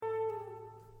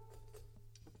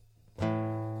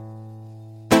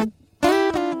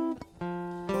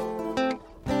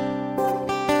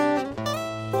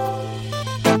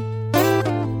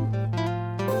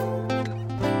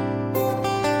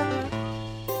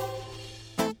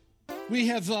We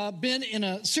have been in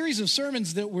a series of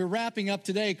sermons that we're wrapping up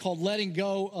today called Letting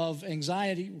Go of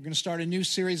Anxiety. We're going to start a new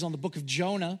series on the book of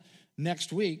Jonah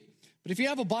next week. But if you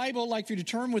have a Bible, I'd like for you to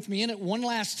turn with me in it one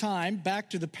last time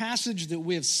back to the passage that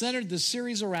we have centered this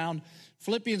series around,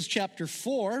 Philippians chapter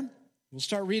 4. We'll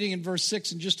start reading in verse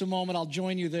 6 in just a moment. I'll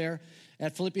join you there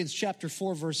at Philippians chapter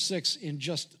 4, verse 6 in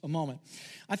just a moment.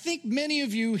 I think many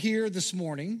of you here this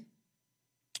morning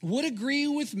would agree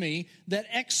with me that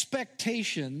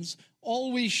expectations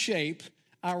always shape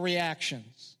our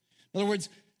reactions. In other words,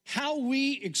 how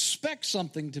we expect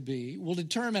something to be will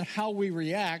determine how we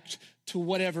react to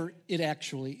whatever it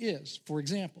actually is. For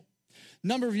example, a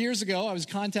number of years ago, I was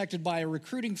contacted by a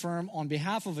recruiting firm on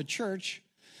behalf of a church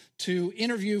to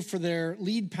interview for their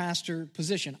lead pastor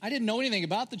position. I didn't know anything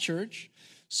about the church,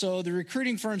 so the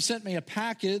recruiting firm sent me a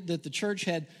packet that the church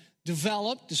had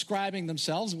developed describing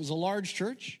themselves. It was a large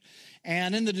church.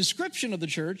 And in the description of the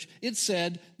church, it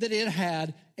said that it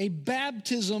had a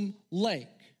baptism lake.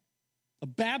 A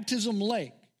baptism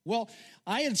lake. Well,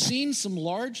 I had seen some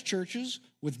large churches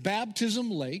with baptism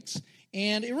lakes,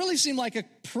 and it really seemed like a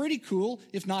pretty cool,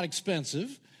 if not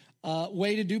expensive,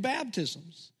 way to do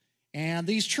baptisms. And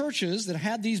these churches that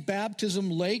had these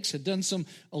baptism lakes had done some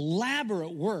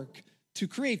elaborate work to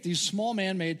create these small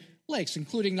man-made lakes,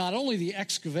 including not only the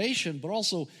excavation, but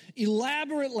also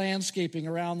elaborate landscaping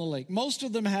around the lake. Most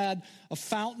of them had a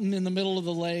fountain in the middle of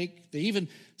the lake.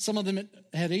 Some of them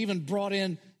had even brought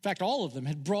in fact, all of them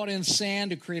had brought in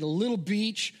sand to create a little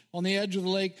beach on the edge of the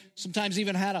lake, sometimes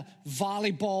even had a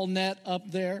volleyball net up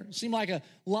there. It seemed like a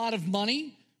lot of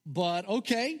money, but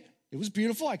okay, it was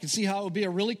beautiful. I could see how it would be a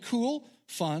really cool,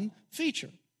 fun feature.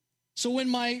 So when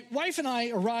my wife and I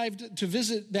arrived to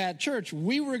visit that church,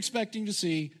 we were expecting to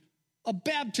see a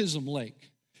baptism lake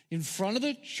in front of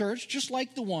the church, just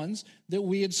like the ones that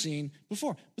we had seen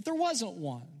before. But there wasn't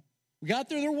one. We got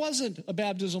there wasn't a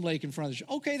baptism lake in front of the church.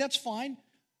 Okay, that's fine.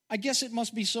 I guess it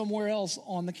must be somewhere else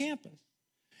on the campus.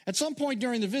 At some point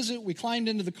during the visit, we climbed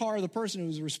into the car of the person who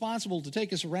was responsible to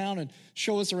take us around and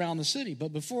show us around the city.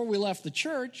 But before we left the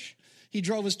church, he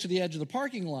drove us to the edge of the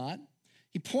parking lot.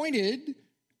 He pointed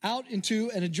out into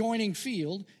an adjoining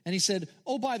field, and he said,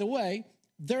 "Oh, by the way,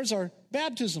 there's our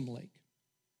baptism lake."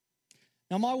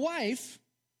 Now, my wife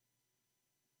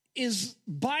is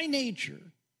by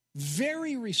nature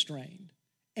very restrained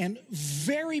and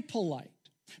very polite.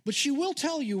 But she will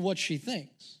tell you what she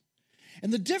thinks.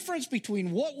 And the difference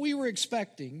between what we were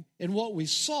expecting and what we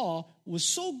saw was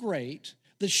so great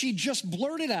that she just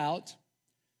blurted out,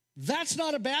 "That's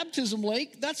not a baptism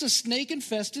lake. That's a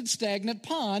snake-infested, stagnant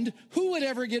pond. Who would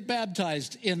ever get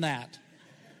baptized in that?"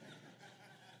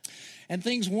 And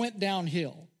things went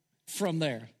downhill from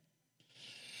there.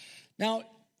 Now,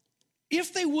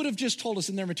 if they would have just told us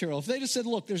in their material, if they'd have said,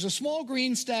 "Look, there's a small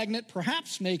green, stagnant,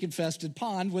 perhaps snake-infested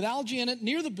pond with algae in it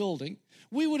near the building,"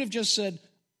 we would have just said,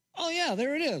 "Oh yeah,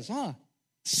 there it is, huh?"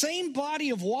 Same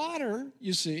body of water,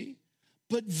 you see,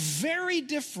 but very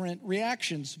different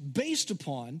reactions based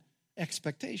upon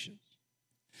expectations.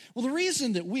 Well, the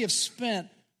reason that we have spent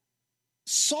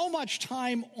so much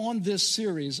time on this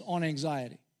series on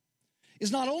anxiety is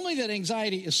not only that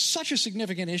anxiety is such a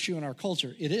significant issue in our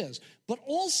culture, it is, but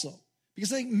also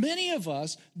because I think many of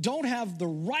us don't have the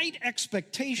right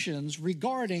expectations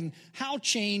regarding how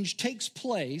change takes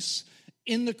place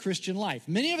in the Christian life.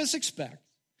 Many of us expect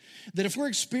that if we're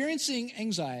experiencing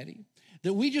anxiety,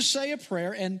 that we just say a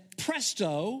prayer and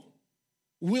presto,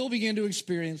 we'll begin to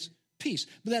experience peace.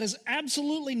 But that is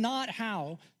absolutely not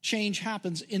how change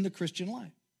happens in the Christian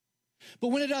life. But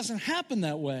when it doesn't happen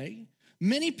that way,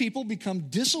 many people become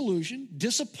disillusioned,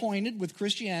 disappointed with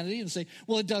Christianity and say,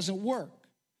 "Well, it doesn't work."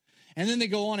 And then they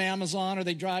go on Amazon or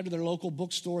they drive to their local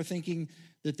bookstore thinking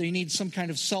that they need some kind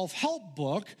of self-help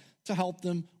book to help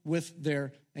them with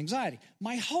their anxiety.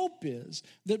 My hope is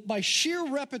that by sheer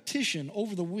repetition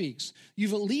over the weeks,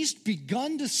 you've at least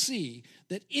begun to see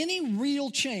that any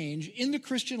real change in the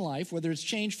Christian life, whether it's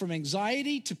change from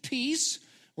anxiety to peace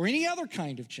or any other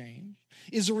kind of change,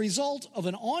 is a result of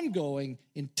an ongoing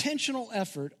intentional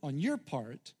effort on your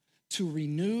part to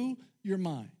renew your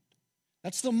mind.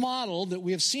 That's the model that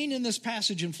we have seen in this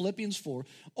passage in Philippians 4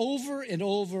 over and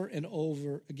over and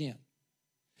over again.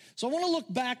 So I want to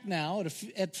look back now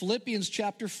at Philippians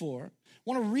chapter 4. I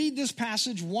want to read this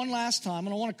passage one last time,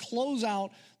 and I want to close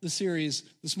out the series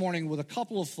this morning with a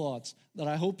couple of thoughts that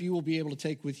I hope you will be able to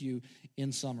take with you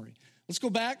in summary. Let's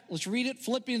go back. Let's read it.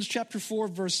 Philippians chapter 4,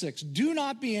 verse 6. "Do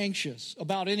not be anxious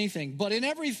about anything, but in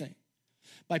everything,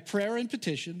 by prayer and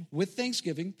petition, with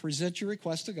thanksgiving, present your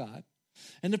request to God.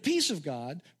 And the peace of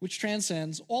God, which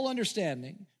transcends all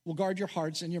understanding, will guard your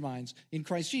hearts and your minds in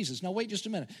Christ Jesus. Now, wait just a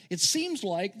minute. It seems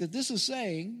like that this is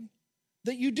saying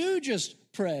that you do just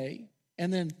pray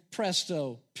and then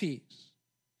presto, peace.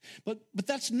 But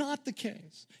that's not the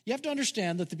case. You have to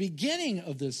understand that the beginning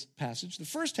of this passage, the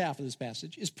first half of this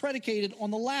passage, is predicated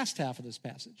on the last half of this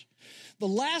passage. The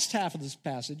last half of this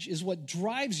passage is what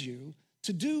drives you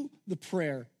to do the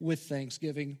prayer with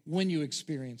thanksgiving when you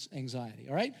experience anxiety,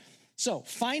 all right? So,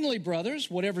 finally, brothers,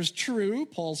 whatever's true,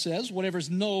 Paul says, whatever's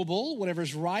noble,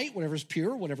 whatever's right, whatever's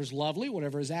pure, whatever's lovely,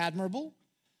 whatever is admirable,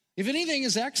 if anything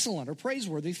is excellent or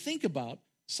praiseworthy, think about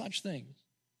such things.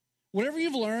 Whatever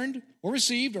you've learned or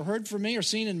received or heard from me or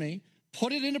seen in me,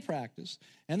 put it into practice,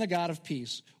 and the God of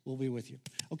peace will be with you.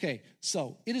 Okay,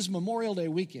 so it is Memorial Day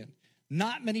weekend.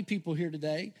 Not many people here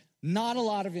today, not a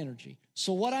lot of energy.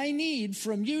 So what I need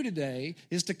from you today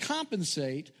is to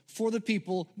compensate for the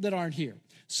people that aren't here.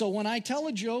 So when I tell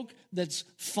a joke that's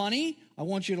funny, I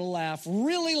want you to laugh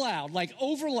really loud, like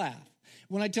over laugh.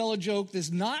 When I tell a joke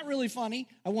that's not really funny,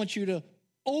 I want you to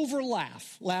over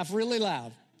laugh really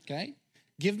loud, okay?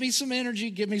 Give me some energy,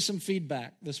 give me some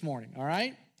feedback this morning, all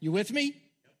right? You with me?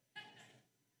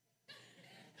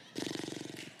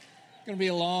 It's going to be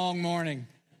a long morning.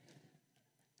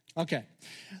 Okay,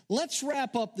 let's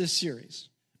wrap up this series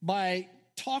by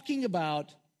talking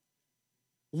about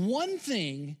one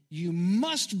thing you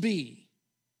must be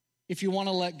if you want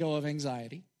to let go of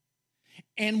anxiety,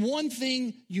 and one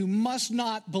thing you must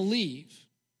not believe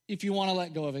if you want to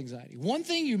let go of anxiety. One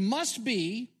thing you must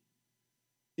be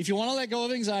if you want to let go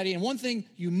of anxiety, and one thing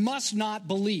you must not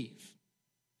believe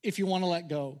if you want to let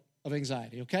go of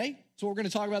anxiety, okay? So we're going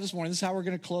to talk about this morning. This is how we're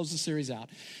going to close the series out.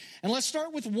 And let's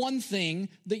start with one thing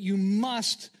that you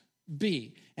must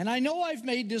be. And I know I've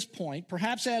made this point,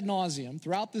 perhaps ad nauseum,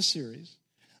 throughout this series,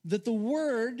 that the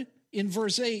word in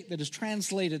verse 8 that is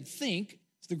translated think,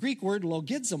 it's the Greek word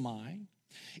logizomai.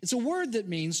 It's a word that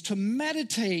means to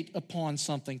meditate upon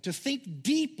something, to think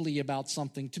deeply about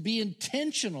something, to be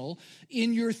intentional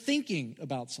in your thinking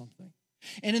about something.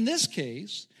 And in this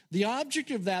case, the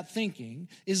object of that thinking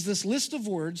is this list of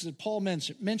words that Paul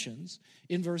mentions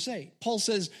in verse 8. Paul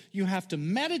says you have to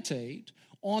meditate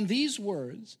on these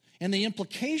words and the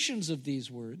implications of these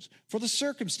words for the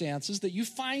circumstances that you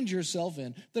find yourself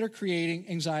in that are creating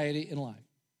anxiety in life.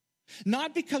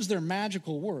 Not because they're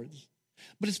magical words,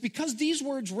 but it's because these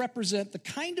words represent the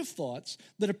kind of thoughts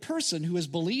that a person who has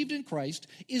believed in Christ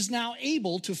is now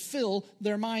able to fill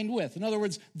their mind with. In other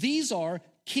words, these are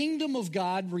kingdom of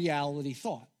God reality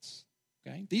thoughts.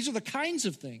 Okay? These are the kinds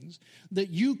of things that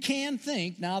you can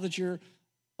think now that you're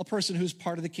a person who's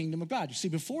part of the kingdom of God. You see,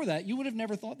 before that, you would have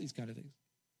never thought these kind of things.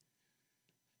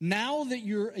 Now that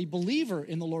you're a believer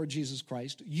in the Lord Jesus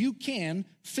Christ, you can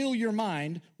fill your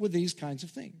mind with these kinds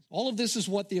of things. All of this is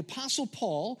what the Apostle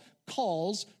Paul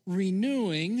calls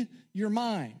renewing your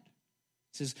mind.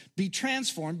 It says, be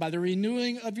transformed by the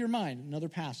renewing of your mind, another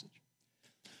passage.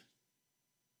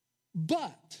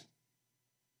 But,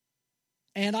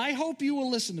 and I hope you will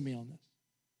listen to me on this,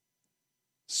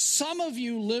 some of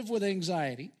you live with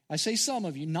anxiety. I say some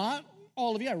of you, not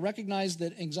all of you. I recognize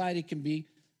that anxiety can be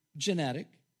genetic.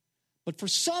 But for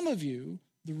some of you,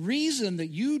 the reason that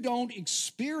you don't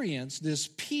experience this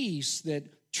peace that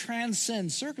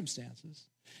transcends circumstances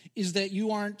is that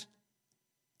you aren't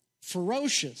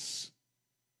ferocious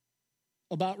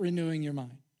about renewing your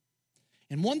mind.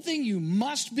 And one thing you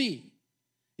must be,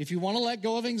 if you want to let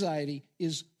go of anxiety,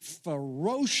 is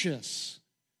ferocious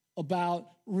about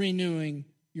renewing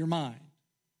your mind.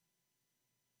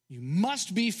 You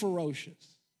must be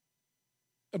ferocious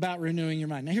about renewing your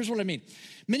mind. Now, here's what I mean.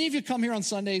 Many of you come here on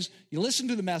Sundays, you listen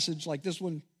to the message like this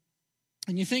one,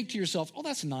 and you think to yourself, oh,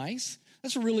 that's nice.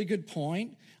 That's a really good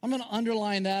point. I'm going to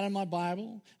underline that in my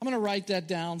Bible. I'm going to write that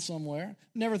down somewhere.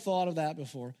 Never thought of that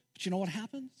before. But you know what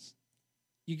happens?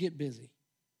 You get busy.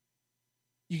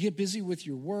 You get busy with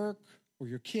your work or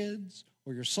your kids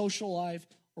or your social life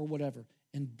or whatever.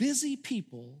 And busy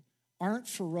people aren't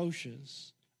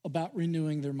ferocious about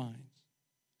renewing their minds.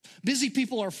 Busy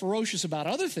people are ferocious about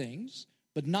other things,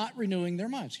 but not renewing their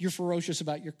minds. You're ferocious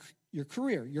about your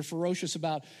career. You're ferocious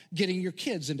about getting your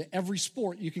kids into every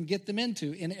sport you can get them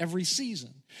into in every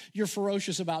season. You're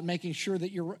ferocious about making sure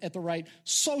that you're at the right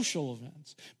social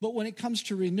events. But when it comes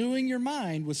to renewing your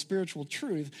mind with spiritual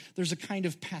truth, there's a kind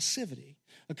of passivity,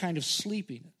 a kind of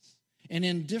sleepiness, an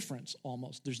indifference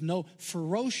almost. There's no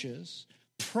ferocious,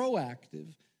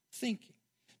 proactive thinking.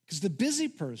 Because the busy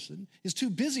person is too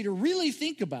busy to really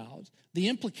think about the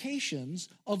implications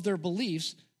of their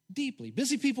beliefs deeply.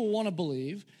 Busy people want to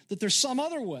believe that there's some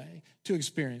other way to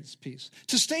experience peace,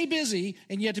 to stay busy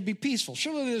and yet to be peaceful.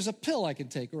 Surely there's a pill I can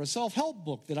take or a self-help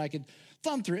book that I could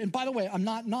thumb through. And by the way, I'm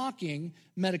not knocking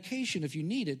medication if you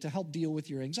need it to help deal with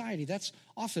your anxiety. That's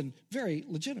often very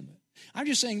legitimate. I'm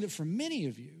just saying that for many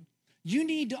of you, you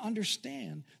need to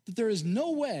understand that there is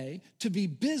no way to be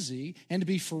busy and to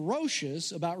be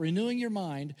ferocious about renewing your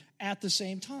mind at the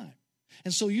same time.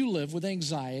 And so you live with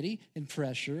anxiety and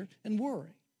pressure and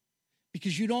worry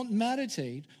because you don't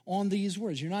meditate on these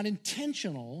words. You're not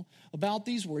intentional about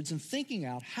these words and thinking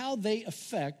out how they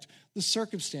affect the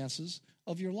circumstances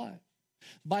of your life.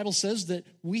 The Bible says that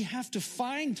we have to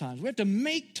find times, we have to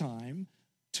make time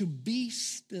to be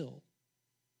still.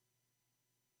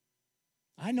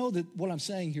 I know that what I'm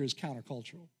saying here is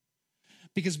countercultural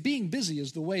because being busy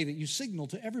is the way that you signal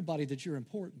to everybody that you're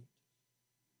important,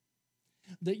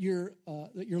 that your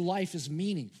life is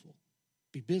meaningful.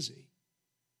 Be busy.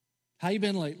 How you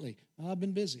been lately? I've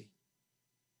been busy.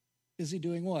 Busy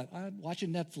doing what? I'm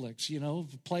watching Netflix,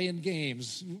 playing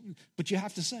games. But you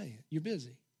have to say it. You're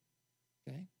busy.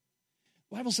 Okay?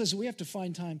 The Bible says that we have to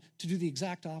find time to do the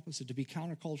exact opposite, to be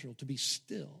countercultural, to be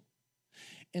still,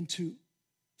 and to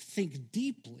think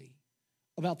deeply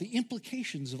about the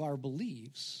implications of our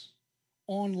beliefs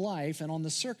on life and on the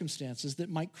circumstances that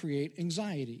might create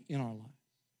anxiety in our lives.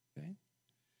 Okay?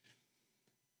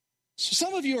 So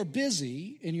some of you are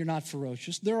busy and you're not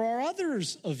ferocious. There are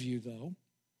others of you, though.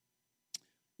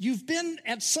 You've been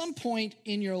at some point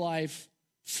in your life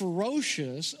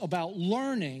ferocious about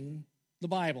learning the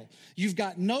Bible. You've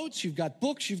got notes, you've got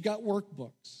books, you've got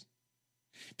workbooks.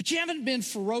 But you haven't been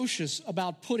ferocious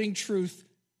about putting truth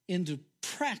into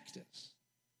practice.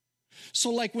 So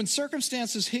like when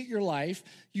circumstances hit your life,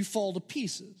 you fall to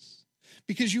pieces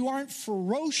because you aren't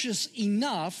ferocious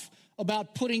enough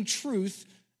about putting truth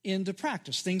into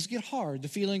practice. Things get hard. The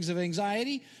feelings of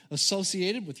anxiety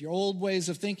associated with your old ways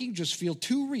of thinking just feel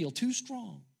too real, too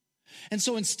strong. And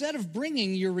so instead of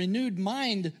bringing your renewed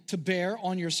mind to bear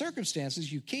on your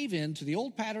circumstances, you cave in to the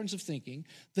old patterns of thinking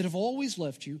that have always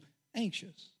left you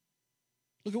anxious.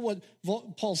 Look at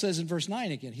what Paul says in verse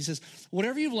 9 again. He says,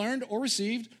 whatever you've learned or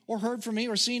received or heard from me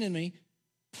or seen in me,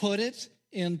 put it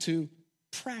into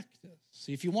practice.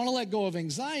 See, if you want to let go of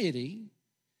anxiety,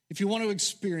 if you want to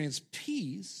experience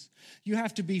peace, you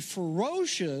have to be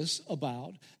ferocious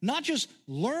about not just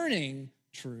learning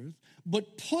truth,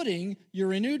 but putting your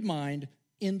renewed mind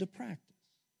into practice.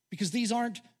 Because these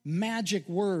aren't magic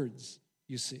words,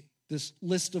 you see, this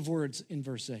list of words in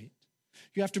verse 8.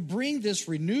 You have to bring this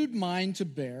renewed mind to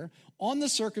bear on the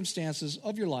circumstances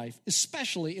of your life,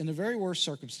 especially in the very worst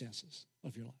circumstances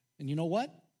of your life. And you know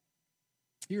what?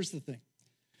 Here's the thing.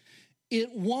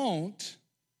 It won't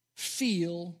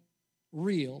feel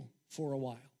real for a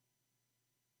while.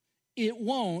 It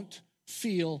won't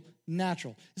feel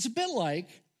natural. It's a bit like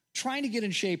trying to get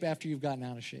in shape after you've gotten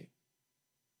out of shape.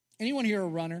 Anyone here a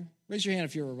runner? Raise your hand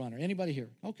if you're a runner. Anybody here?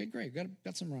 Okay, great.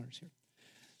 Got some runners here.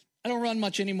 I don't run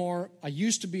much anymore. I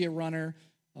used to be a runner,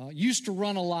 used to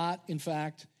run a lot, in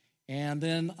fact, and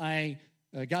then I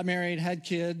got married, had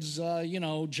kids,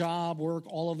 job, work,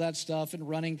 all of that stuff, and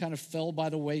running kind of fell by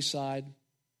the wayside,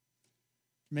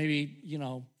 maybe,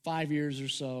 5 years or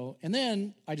so. And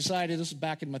then I decided, this was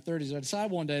back in my 30s, I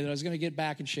decided one day that I was going to get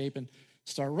back in shape and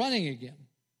start running again.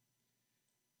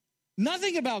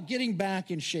 Nothing about getting back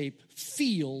in shape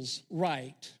feels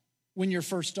right when you're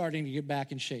first starting to get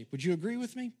back in shape. Would you agree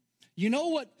with me? You know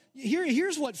what?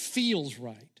 Here's what feels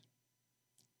right.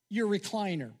 Your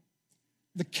recliner,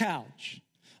 the couch,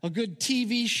 a good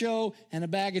TV show, and a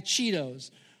bag of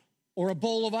Cheetos, or a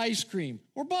bowl of ice cream,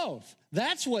 or both.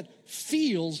 That's what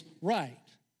feels right.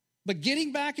 But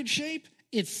getting back in shape,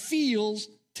 it feels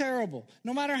terrible.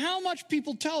 No matter how much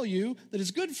people tell you that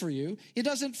it's good for you, it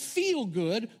doesn't feel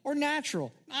good or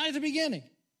natural, not at the beginning.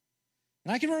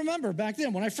 And I can remember back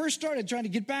then when I first started trying to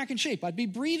get back in shape, I'd be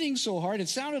breathing so hard, it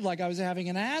sounded like I was having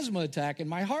an asthma attack, and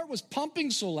my heart was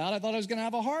pumping so loud, I thought I was going to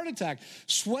have a heart attack.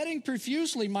 Sweating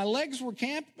profusely, my legs were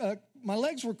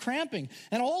cramping,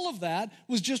 and all of that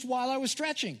was just while I was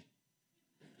stretching.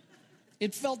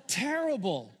 It felt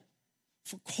terrible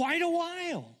for quite a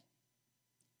while.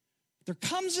 There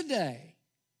comes a day,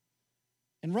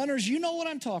 and runners, you know what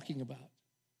I'm talking about.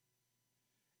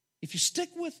 If you stick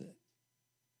with it,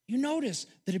 you notice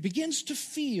that it begins to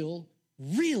feel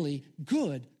really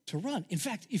good to run. In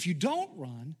fact, if you don't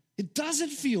run, it doesn't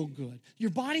feel good. Your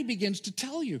body begins to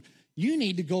tell you, you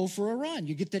need to go for a run.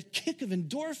 You get that kick of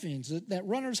endorphins, that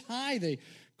runner's high, they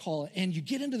call it, and you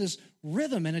get into this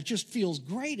rhythm, and it just feels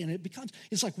great, and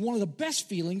it's like one of the best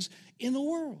feelings in the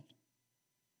world.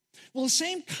 Well, the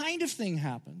same kind of thing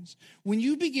happens when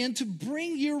you begin to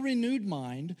bring your renewed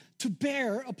mind to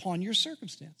bear upon your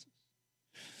circumstances.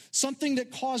 Something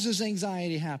that causes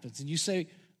anxiety happens, and you say,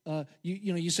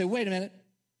 you say, wait a minute,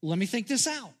 let me think this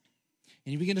out.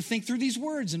 And you begin to think through these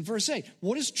words in verse 8.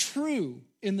 What is true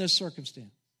in this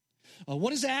circumstance?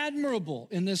 What is admirable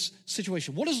in this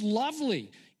situation? What is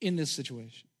lovely in this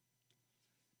situation?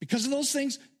 Because of those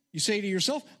things, you say to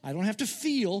yourself, I don't have to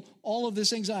feel all of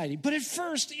this anxiety. But at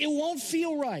first, it won't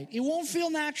feel right. It won't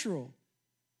feel natural.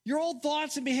 Your old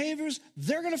thoughts and behaviors,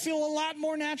 they're going to feel a lot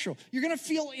more natural. You're going to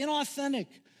feel inauthentic.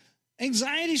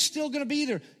 Anxiety's still going to be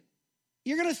there.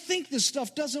 You're going to think this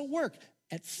stuff doesn't work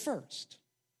at first.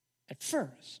 At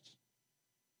first.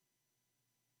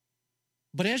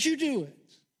 But as you do it,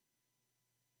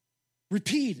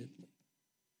 repeatedly,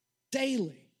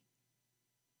 daily,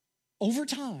 over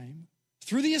time,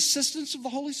 through the assistance of the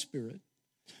Holy Spirit,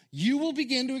 you will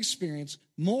begin to experience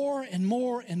more and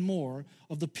more and more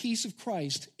of the peace of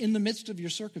Christ in the midst of your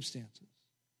circumstances.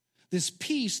 This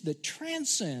peace that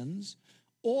transcends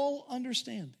all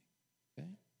understanding. Okay?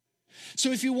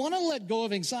 So if you want to let go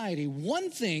of anxiety, one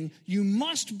thing you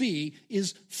must be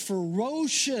is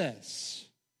ferocious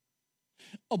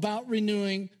about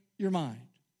renewing your mind.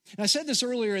 And I said this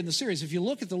earlier in the series. If you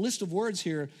look at the list of words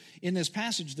here in this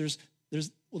passage, there's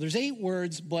 8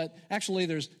 words, but actually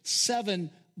there's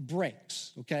 7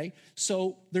 breaks, okay?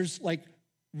 So there's like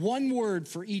one word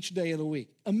for each day of the week.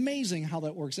 Amazing how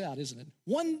that works out, isn't it?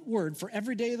 One word for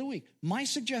every day of the week. My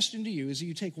suggestion to you is that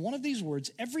you take one of these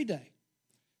words every day.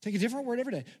 Take a different word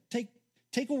every day.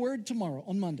 Take a word tomorrow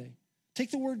on Monday.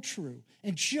 Take the word true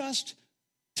and just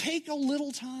take a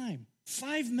little time,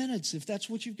 5 minutes if that's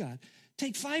what you've got.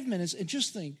 Take 5 minutes and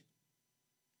just think,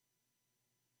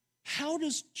 how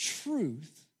does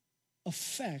truth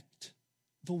affect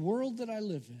the world that I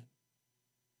live in?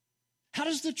 How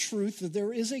does the truth that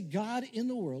there is a God in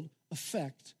the world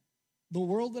affect the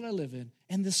world that I live in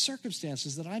and the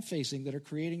circumstances that I'm facing that are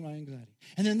creating my anxiety?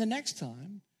 And then the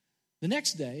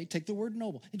next day, take the word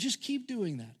noble and just keep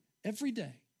doing that every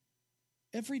day.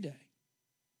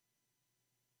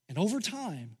 And over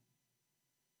time,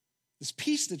 this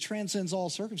peace that transcends all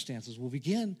circumstances will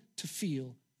begin to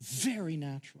feel very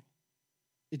natural.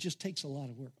 It just takes a lot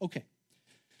of work. Okay,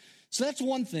 so that's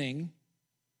one thing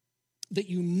that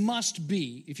you must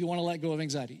be if you want to let go of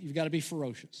anxiety. You've got to be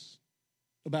ferocious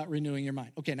about renewing your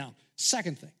mind. Okay, now,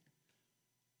 second thing.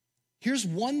 Here's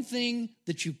one thing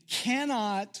that you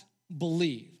cannot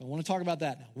believe. I want to talk about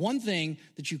that now. One thing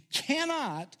that you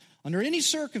cannot, under any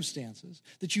circumstances,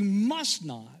 that you must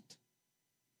not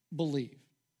believe.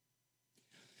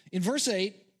 In verse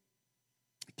 8,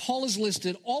 Paul has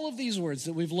listed all of these words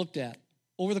that we've looked at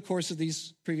over the course of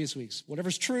these previous weeks.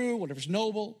 Whatever's true, whatever's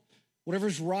noble,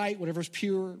 whatever's right, whatever's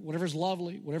pure, whatever's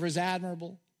lovely, whatever's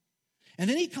admirable. And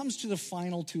then he comes to the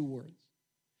final 2 words.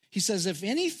 He says, if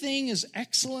anything is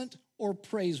excellent or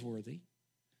praiseworthy,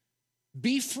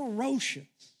 be ferocious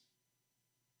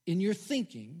in your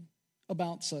thinking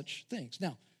about such things.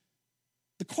 Now,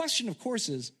 the question, of course,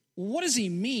 is, what does he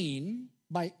mean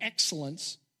by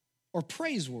excellence or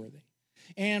praiseworthy?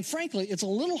 And frankly, it's a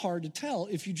little hard to tell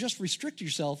if you just restrict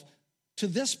yourself to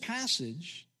this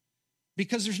passage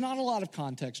because there's not a lot of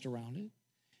context around it.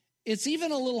 It's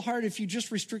even a little hard if you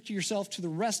just restrict yourself to the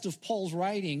rest of Paul's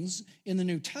writings in the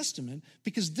New Testament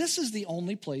because this is the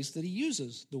only place that he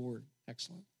uses the word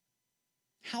excellent.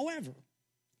 However,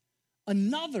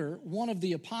 another one of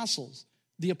the apostles,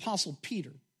 the apostle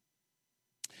Peter,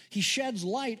 he sheds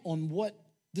light on what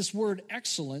this word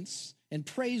excellence and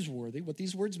praiseworthy, what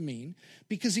these words mean,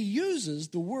 because he uses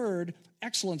the word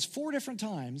excellence 4 different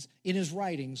times in his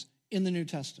writings in the New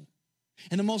Testament.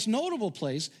 And the most notable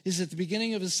place is at the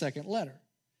beginning of his second letter.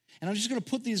 And I'm just going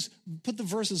to put the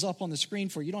verses up on the screen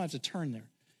for you. You don't have to turn there.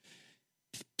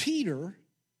 Peter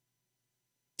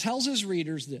tells his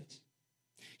readers this.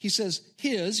 He says,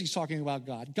 he's talking about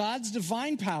God, God's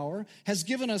divine power has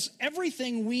given us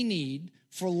everything we need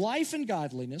for life and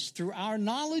godliness through our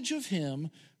knowledge of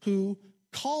him who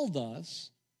called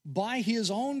us by his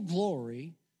own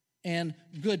glory and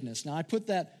goodness. Now, I put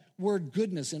that word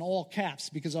goodness in all caps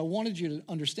because I wanted you to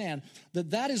understand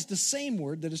that that is the same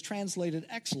word that is translated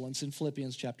excellence in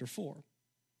Philippians chapter 4.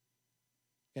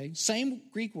 Okay, same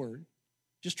Greek word,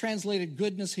 just translated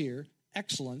goodness here,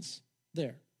 excellence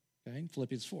there. Okay,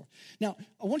 Philippians 4. Now,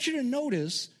 I want you to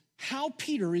notice how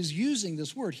Peter is using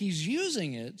this word. He's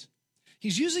using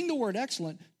the word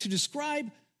excellent to describe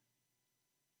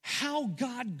how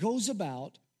God goes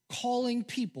about calling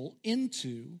people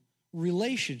into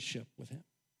relationship with him.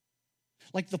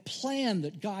 Like the plan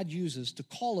that God uses to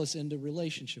call us into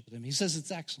relationship with him. He says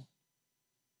it's excellent.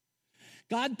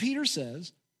 God, Peter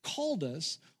says, called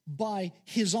us by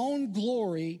his own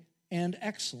glory and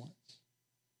excellence.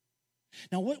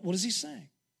 Now, what is he saying?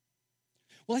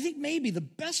 Well, I think maybe the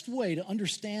best way to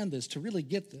understand this, to really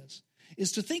get this,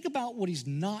 is to think about what he's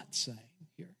not saying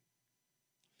here.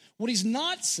 What he's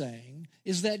not saying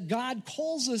is that God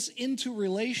calls us into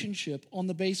relationship on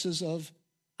the basis of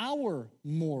our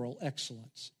moral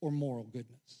excellence or moral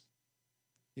goodness.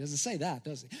 He doesn't say that,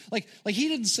 does he? Like he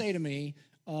didn't say to me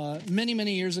many,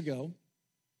 many years ago,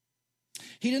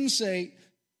 he didn't say,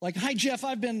 like, hi, Jeff,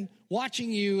 I've been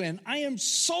watching you, and I am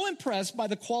so impressed by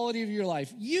the quality of your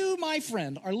life. You, my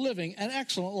friend, are living an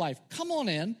excellent life. Come on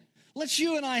in. Let's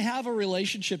you and I have a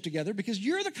relationship together because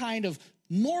you're the kind of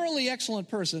morally excellent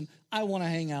person I want to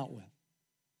hang out with.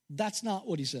 That's not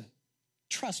what he said.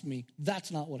 Trust me,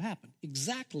 that's not what happened.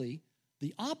 Exactly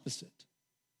the opposite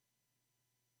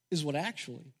is what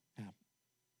actually happened.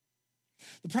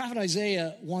 The prophet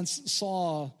Isaiah once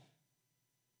saw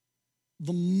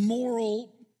the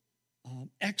moral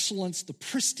excellence, the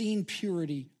pristine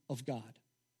purity of God.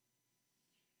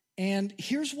 And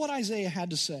here's what Isaiah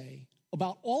had to say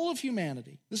about all of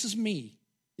humanity. This is me.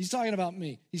 He's talking about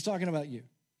me. He's talking about you.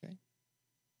 Okay?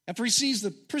 After he sees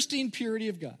the pristine purity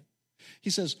of God, he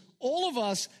says, all of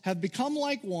us have become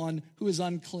like one who is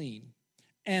unclean,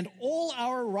 and all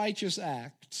our righteous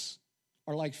acts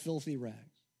are like filthy rags.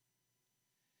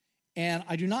 And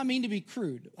I do not mean to be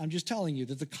crude. I'm just telling you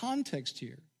that the context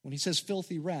here, when he says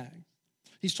filthy rags,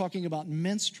 he's talking about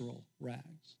menstrual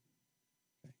rags.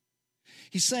 Okay?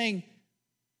 He's saying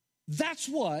that's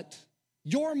what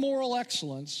your moral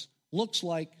excellence looks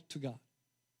like to God.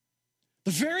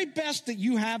 The very best that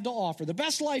you have to offer, the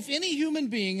best life any human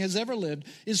being has ever lived,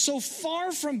 is so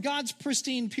far from God's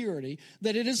pristine purity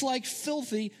that it is like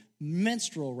filthy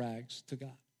menstrual rags to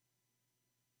God.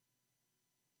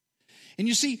 And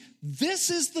you see, this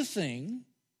is the thing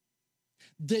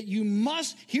that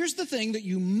here's the thing that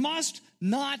you must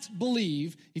not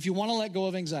believe if you want to let go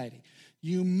of anxiety.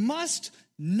 You must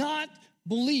not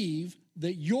believe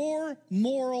that your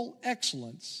moral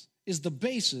excellence is the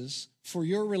basis for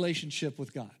your relationship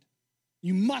with God.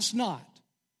 You must not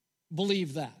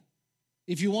believe that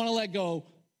if you want to let go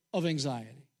of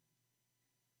anxiety.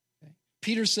 Okay?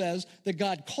 Peter says that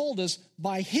God called us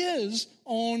by his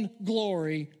own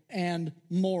glory and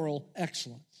moral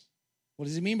excellence. What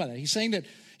does he mean by that? He's saying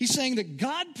that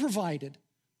God provided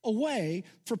a way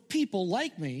for people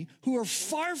like me who are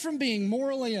far from being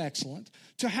morally excellent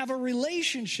to have a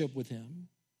relationship with him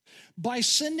by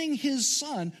sending his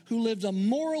son who lived a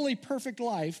morally perfect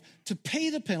life to pay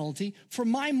the penalty for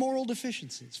my moral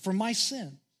deficiencies, for my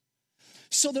sin.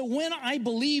 So that when I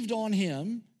believed on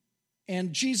him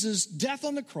and Jesus' death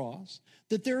on the cross,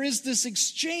 that there is this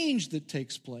exchange that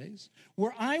takes place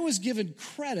where I was given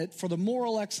credit for the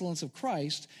moral excellence of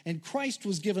Christ and Christ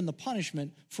was given the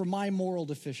punishment for my moral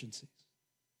deficiencies.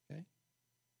 Okay?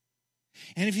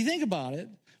 And if you think about it,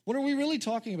 what are we really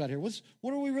talking about here? What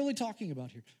are we really talking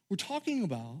about here? We're talking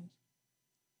about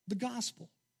the gospel.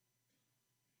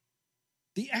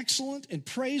 The excellent and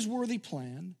praiseworthy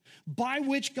plan by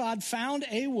which God found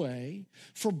a way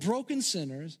for broken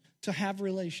sinners to have a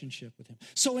relationship with him.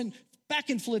 So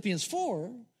back in Philippians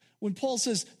 4, when Paul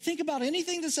says, think about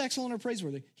anything that's excellent or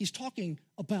praiseworthy, he's talking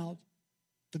about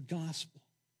the gospel.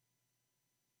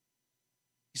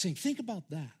 He's saying, think about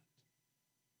that.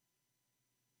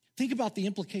 Think about the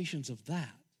implications of that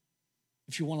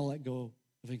if you want to let go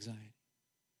of anxiety.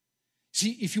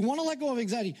 See, if you want to let go of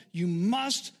anxiety, you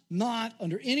must not,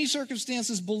 under any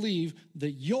circumstances, believe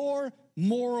that your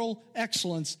moral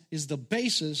excellence is the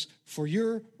basis for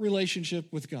your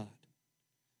relationship with God.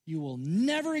 You will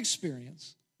never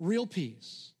experience real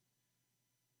peace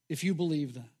if you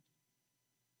believe that.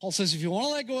 Paul says if you want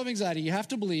to let go of anxiety, you have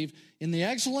to believe in the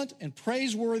excellent and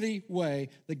praiseworthy way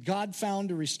that God found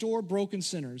to restore broken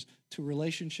sinners to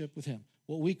relationship with him,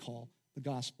 what we call the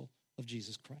gospel of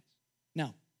Jesus Christ.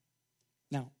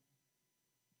 Now,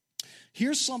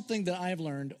 here's something that I have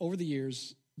learned over the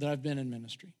years that I've been in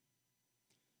ministry.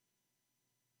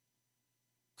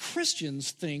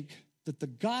 Christians think that the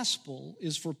gospel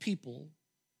is for people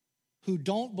who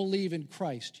don't believe in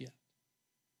Christ yet.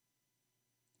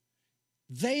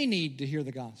 They need to hear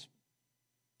the gospel.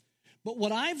 But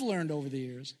what I've learned over the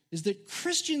years is that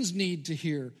Christians need to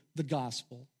hear the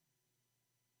gospel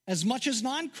as much as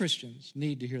non-Christians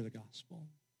need to hear the gospel.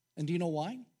 And do you know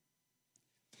why?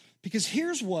 Because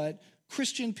here's what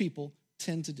Christian people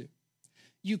tend to do.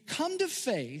 You come to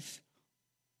faith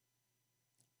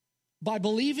by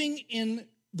believing in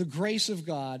the grace of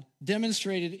God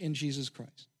demonstrated in Jesus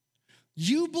Christ.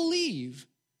 You believe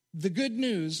the good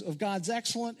news of God's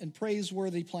excellent and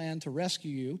praiseworthy plan to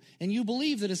rescue you, and you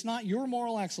believe that it's not your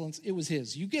moral excellence, it was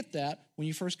his. You get that when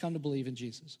you first come to believe in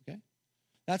Jesus, okay?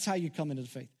 That's how you come into the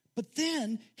faith. But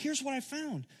then, here's what I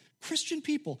found. Christian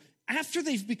people, after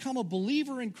they've become a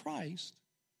believer in Christ,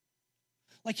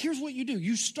 like here's what you do.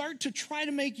 You start to try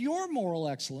to make your moral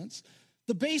excellence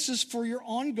the basis for your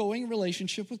ongoing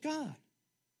relationship with God.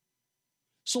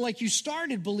 So like you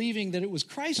started believing that it was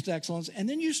Christ's excellence, and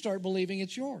then you start believing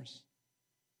it's yours.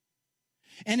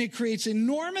 And it creates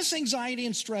enormous anxiety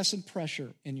and stress and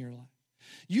pressure in your life.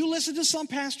 You listen to some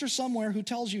pastor somewhere who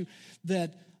tells you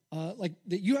that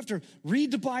that you have to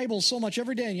read the Bible so much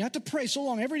every day, and you have to pray so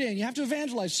long every day, and you have to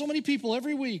evangelize so many people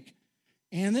every week.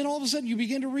 And then all of a sudden you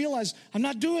begin to realize, I'm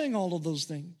not doing all of those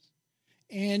things.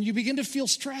 And you begin to feel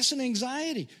stress and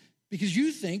anxiety because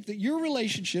you think that your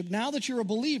relationship, now that you're a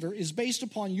believer, is based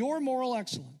upon your moral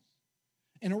excellence.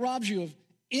 And it robs you of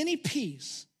any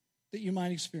peace that you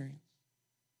might experience.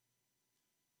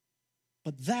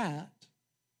 But that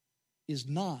is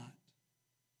not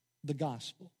the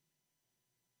gospel.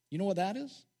 You know what that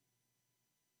is?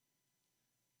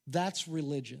 That's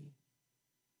religion.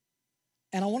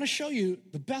 And I want to show you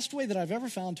the best way that I've ever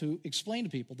found to explain to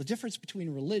people the difference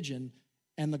between religion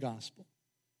and the gospel.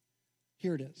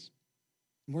 Here it is.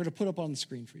 And we're going to put up on the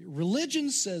screen for you. Religion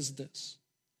says this.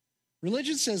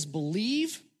 Religion says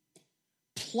believe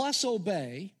plus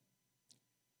obey,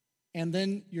 and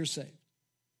then you're saved.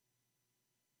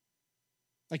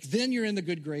 Like then you're in the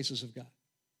good graces of God.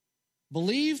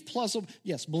 Believe plus,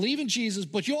 yes, believe in Jesus,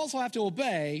 but you also have to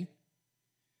obey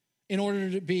in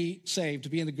order to be saved, to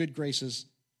be in the good graces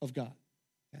of God.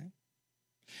 Okay?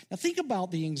 Now think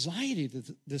about the anxiety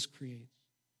that this creates.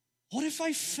 What if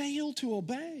I fail to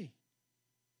obey?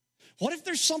 What if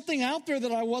there's something out there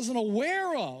that I wasn't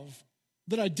aware of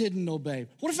that I didn't obey?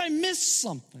 What if I missed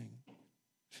something?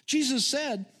 Jesus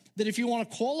said that if you want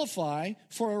to qualify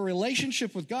for a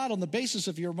relationship with God on the basis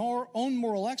of your own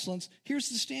moral excellence, here's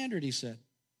the standard, he said.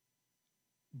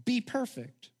 Be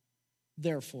perfect,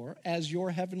 therefore, as your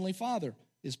heavenly Father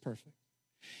is perfect.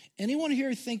 Anyone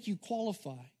here think you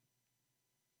qualify?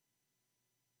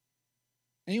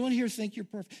 Anyone here think you're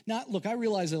perfect? Now, look, I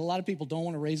realize that a lot of people don't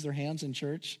want to raise their hands in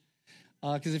church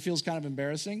because it feels kind of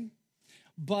embarrassing.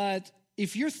 But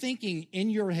if you're thinking in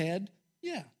your head,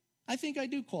 yeah, I think I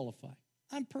do qualify.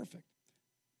 I'm perfect.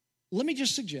 Let me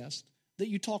just suggest that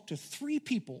you talk to 3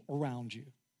 people around you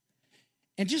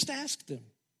and just ask them,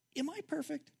 am I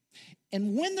perfect?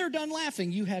 And when they're done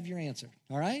laughing, you have your answer,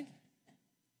 all right?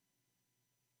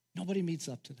 Nobody meets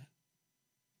up to that.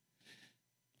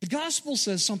 The gospel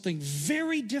says something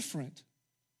very different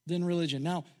than religion.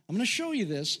 Now, I'm going to show you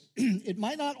this. It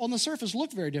might not on the surface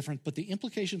look very different, but the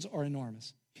implications are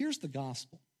enormous. Here's the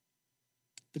gospel.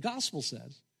 The gospel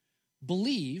says,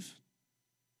 believe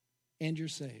and you're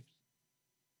saved.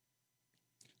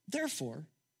 Therefore,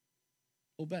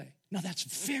 obey. Now that's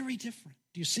very different.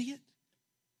 Do you see it?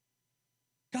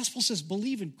 Gospel says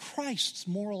believe in Christ's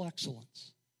moral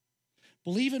excellence.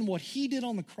 Believe in what he did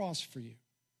on the cross for you,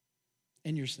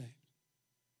 and you're saved.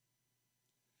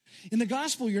 In the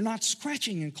gospel, you're not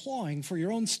scratching and clawing for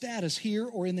your own status here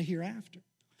or in the hereafter,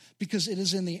 because it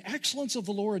is in the excellence of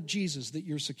the Lord Jesus that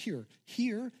you're secure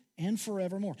here and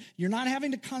forevermore. You're not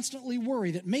having to constantly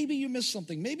worry that maybe you missed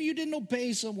something. Maybe you didn't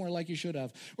obey somewhere like you should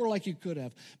have or like you could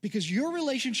have, because your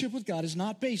relationship with God is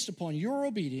not based upon your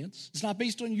obedience. It's not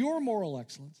based on your moral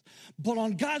excellence, but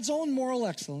on God's own moral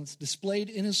excellence displayed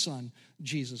in his Son,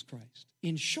 Jesus Christ.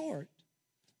 In short,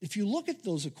 if you look at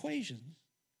those equations,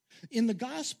 in the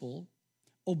gospel,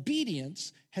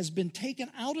 obedience has been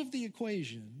taken out of the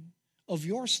equation of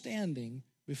your standing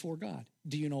before God.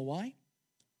 Do you know why?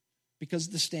 Because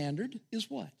the standard is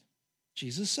what?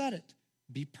 Jesus said it.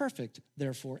 Be perfect,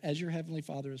 therefore, as your heavenly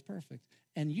Father is perfect.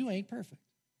 And you ain't perfect,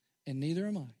 and neither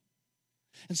am I.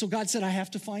 And so God said, I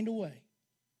have to find a way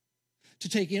to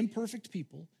take imperfect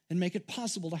people and make it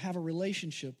possible to have a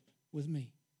relationship with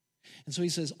me. And so he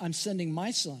says, I'm sending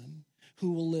my Son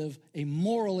who will live a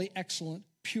morally excellent,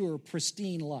 pure,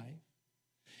 pristine life.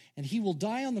 And he will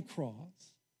die on the cross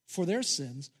for their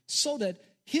sins so that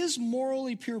his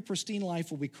morally pure, pristine life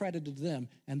will be credited to them,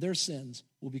 and their sins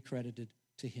will be credited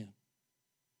to him.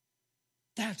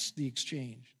 That's the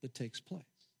exchange that takes place.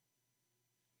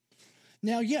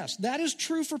 Now, yes, that is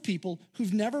true for people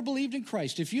who've never believed in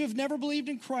Christ. If you have never believed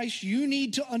in Christ, you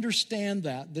need to understand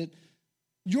that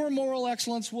your moral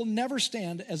excellence will never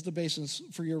stand as the basis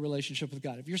for your relationship with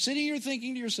God. If you're sitting here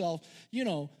thinking to yourself, you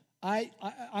know,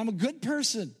 I'm a good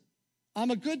person. I'm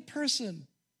a good person.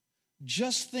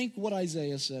 Just think what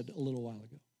Isaiah said a little while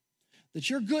ago. that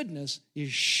your goodness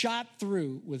is shot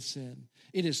through with sin.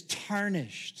 It is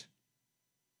tarnished.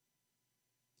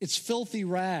 It's filthy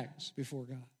rags before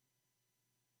God.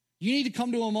 You need to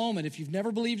come to a moment, if you've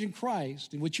never believed in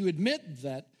Christ, in which you admit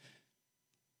that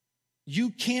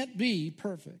you can't be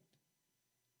perfect,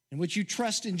 in which you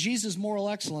trust in Jesus' moral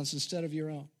excellence instead of your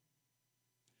own.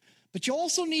 But you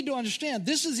also need to understand,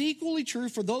 this is equally true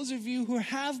for those of you who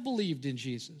have believed in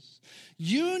Jesus.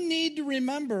 You need to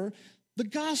remember the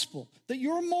gospel, that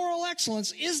your moral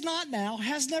excellence is not now,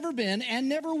 has never been, and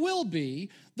never will be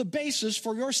the basis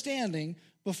for your standing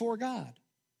before God.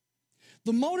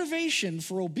 The motivation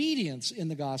for obedience in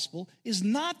the gospel is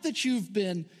not that you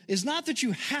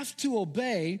have to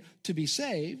obey to be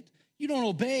saved. You don't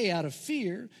obey out of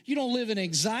fear. You don't live in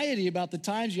anxiety about the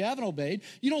times you haven't obeyed.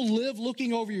 You don't live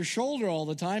looking over your shoulder all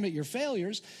the time at your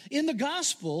failures. In the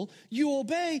gospel, you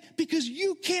obey because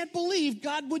you can't believe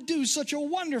God would do such a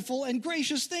wonderful and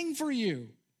gracious thing for you.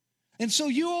 And so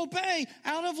you obey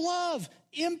out of love,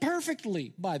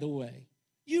 imperfectly, by the way.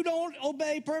 You don't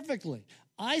obey perfectly.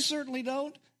 I certainly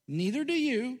don't. Neither do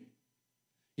you.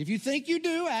 If you think you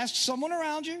do, ask someone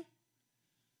around you.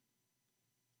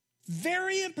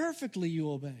 Very imperfectly you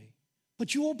obey.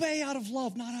 But you obey out of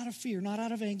love, not out of fear, not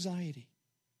out of anxiety,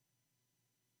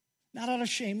 not out of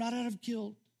shame, not out of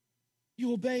guilt.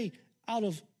 You obey out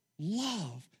of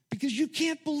love because you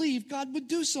can't believe God would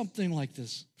do something like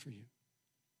this for you.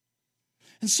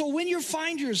 And so when you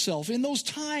find yourself in those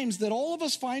times that all of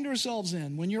us find ourselves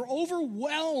in, when you're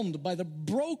overwhelmed by the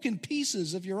broken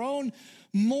pieces of your own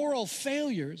moral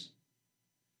failures,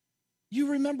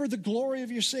 you remember the glory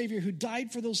of your Savior who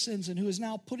died for those sins and who is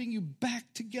now putting you back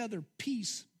together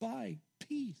piece by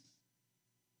piece.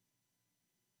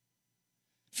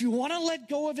 If you want to let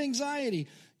go of anxiety,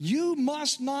 you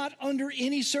must not under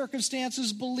any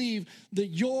circumstances believe that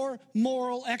your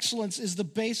moral excellence is the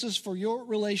basis for your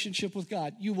relationship with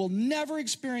God. You will never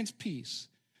experience peace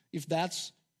if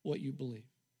that's what you believe.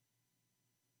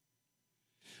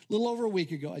 A little over a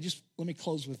week ago, let me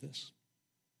close with this.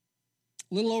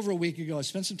 A little over a week ago, I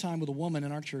spent some time with a woman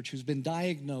in our church who's been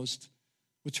diagnosed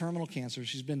with terminal cancer.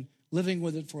 She's been living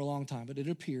with it for a long time, but it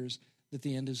appears that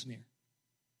the end is near.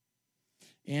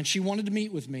 And she wanted to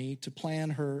meet with me to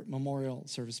plan her memorial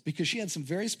service because she had some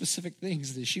very specific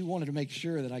things that she wanted to make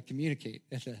sure that I communicate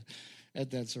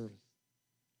at that service.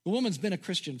 The woman's been a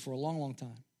Christian for a long, long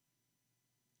time.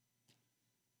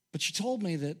 But she told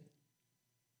me that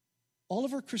all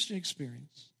of her Christian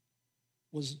experience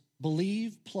was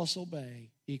believe plus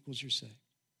obey equals you're saved.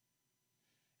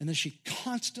 And that she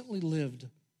constantly lived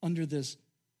under this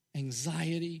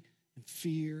anxiety and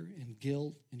fear and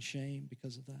guilt and shame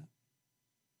because of that.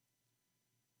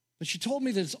 But she told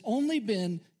me that it's only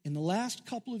been in the last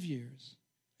couple of years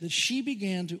that she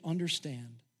began to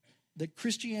understand that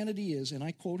Christianity is, and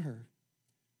I quote her,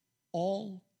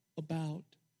 all about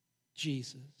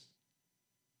Jesus.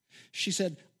 She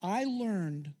said, I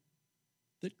learned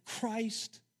that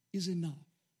Christ is enough.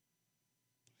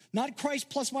 Not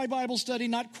Christ plus my Bible study,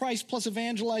 not Christ plus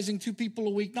evangelizing 2 people a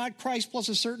week, not Christ plus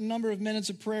a certain number of minutes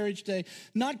of prayer each day,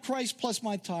 not Christ plus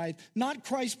my tithe, not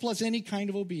Christ plus any kind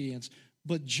of obedience,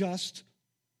 but just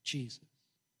Jesus.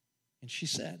 And she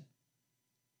said,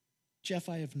 Jeff,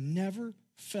 I have never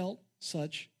felt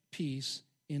such peace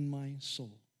in my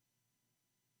soul.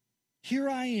 Here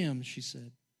I am, she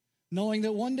said, knowing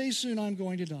that one day soon I'm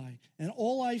going to die, and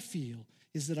all I feel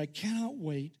is that I cannot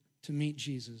wait to meet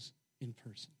Jesus in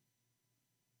person.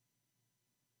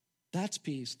 That's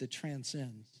peace that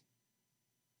transcends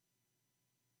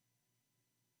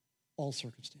all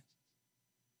circumstances.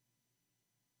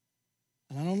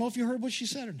 And I don't know if you heard what she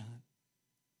said or not.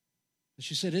 But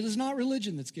she said, it is not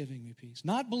religion that's giving me peace.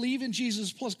 Not believe in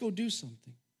Jesus plus go do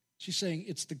something. She's saying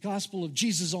it's the gospel of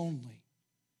Jesus only.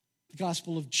 The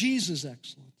gospel of Jesus'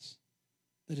 excellence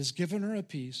that has given her a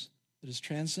peace that is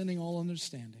transcending all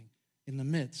understanding in the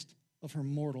midst of her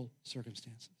mortal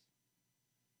circumstances.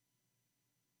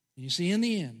 And you see, in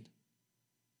the end,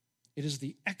 it is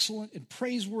the excellent and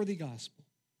praiseworthy gospel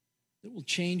that will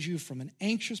change you from an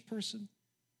anxious person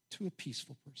to a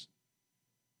peaceful person.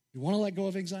 You want to let go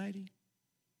of anxiety?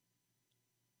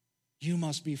 You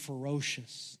must be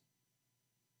ferocious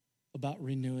about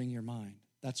renewing your mind.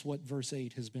 That's what verse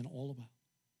 8 has been all about.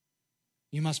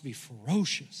 You must be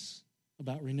ferocious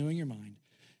about renewing your mind.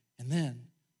 And then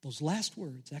those last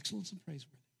words, excellence and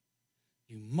praiseworthy.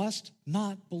 You must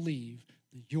not believe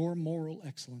that your moral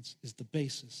excellence is the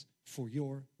basis for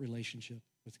your relationship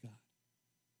with God.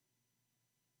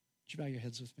 Would you bow your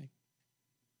heads with me?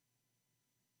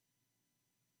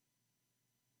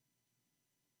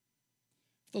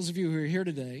 Those of you who are here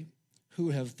today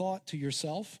who have thought to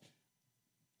yourself,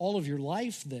 all of your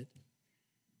life that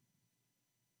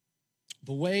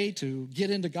the way to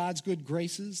get into God's good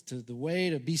graces, to the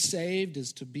way to be saved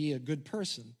is to be a good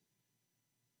person,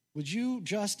 would you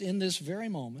just in this very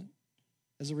moment,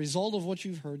 as a result of what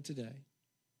you've heard today,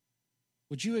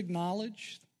 would you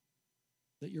acknowledge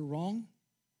that you're wrong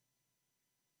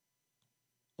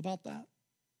about that?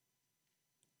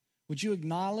 Would you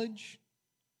acknowledge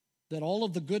that all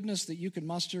of the goodness that you can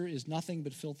muster is nothing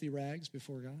but filthy rags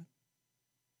before God?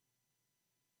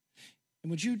 And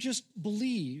would you just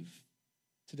believe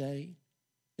today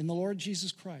in the Lord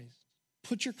Jesus Christ?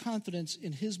 Put your confidence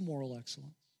in his moral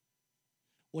excellence,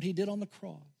 what he did on the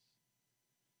cross.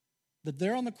 That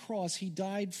there on the cross, he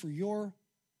died for your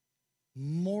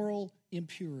moral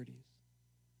impurities.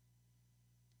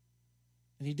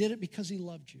 And he did it because he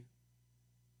loved you.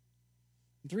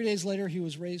 And 3 days later, he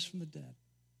was raised from the dead.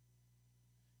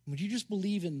 And would you just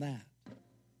believe in that?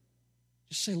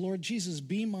 Just say, Lord Jesus,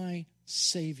 be my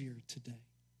Savior today.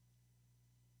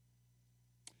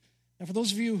 Now, for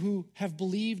those of you who have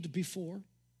believed before,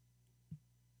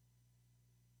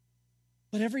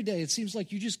 but every day it seems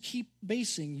like you just keep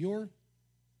basing your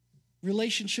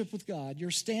relationship with God,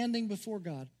 your standing before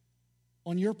God,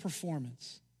 on your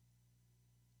performance.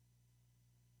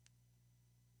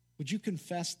 Would you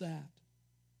confess that?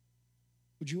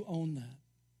 Would you own that?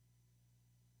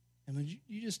 And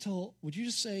would you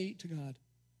just say to God,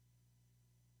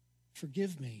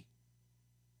 forgive me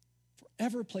for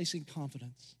ever placing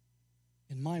confidence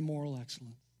in my moral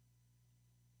excellence.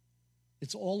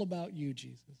 It's all about you,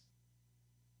 Jesus.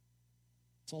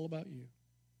 It's all about you.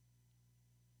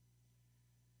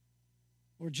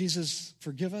 Lord Jesus,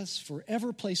 forgive us for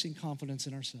ever placing confidence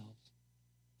in ourselves.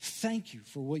 Thank you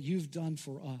for what you've done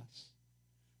for us.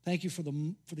 Thank you for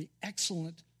the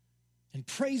excellent and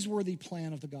praiseworthy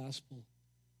plan of the gospel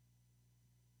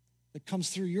that comes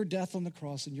through your death on the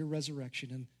cross and your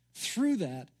resurrection. And through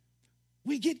that,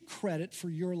 we get credit for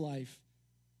your life.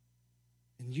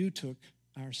 And you took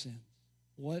our sins.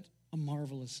 What a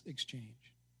marvelous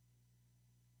exchange.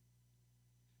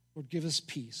 Lord, give us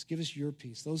peace. Give us your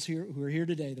peace. Those here who are here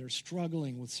today that are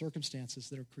struggling with circumstances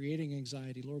that are creating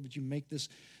anxiety, Lord, would you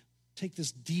take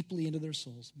this deeply into their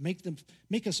souls.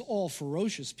 Make us all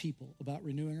ferocious people about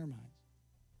renewing our minds.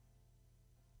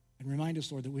 And remind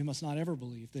us, Lord, that we must not ever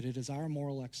believe that it is our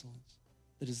moral excellence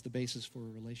that is the basis for a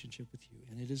relationship with you.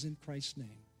 And it is in Christ's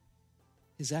name,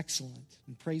 his excellent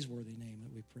and praiseworthy name,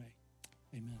 that we pray.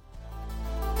 Amen.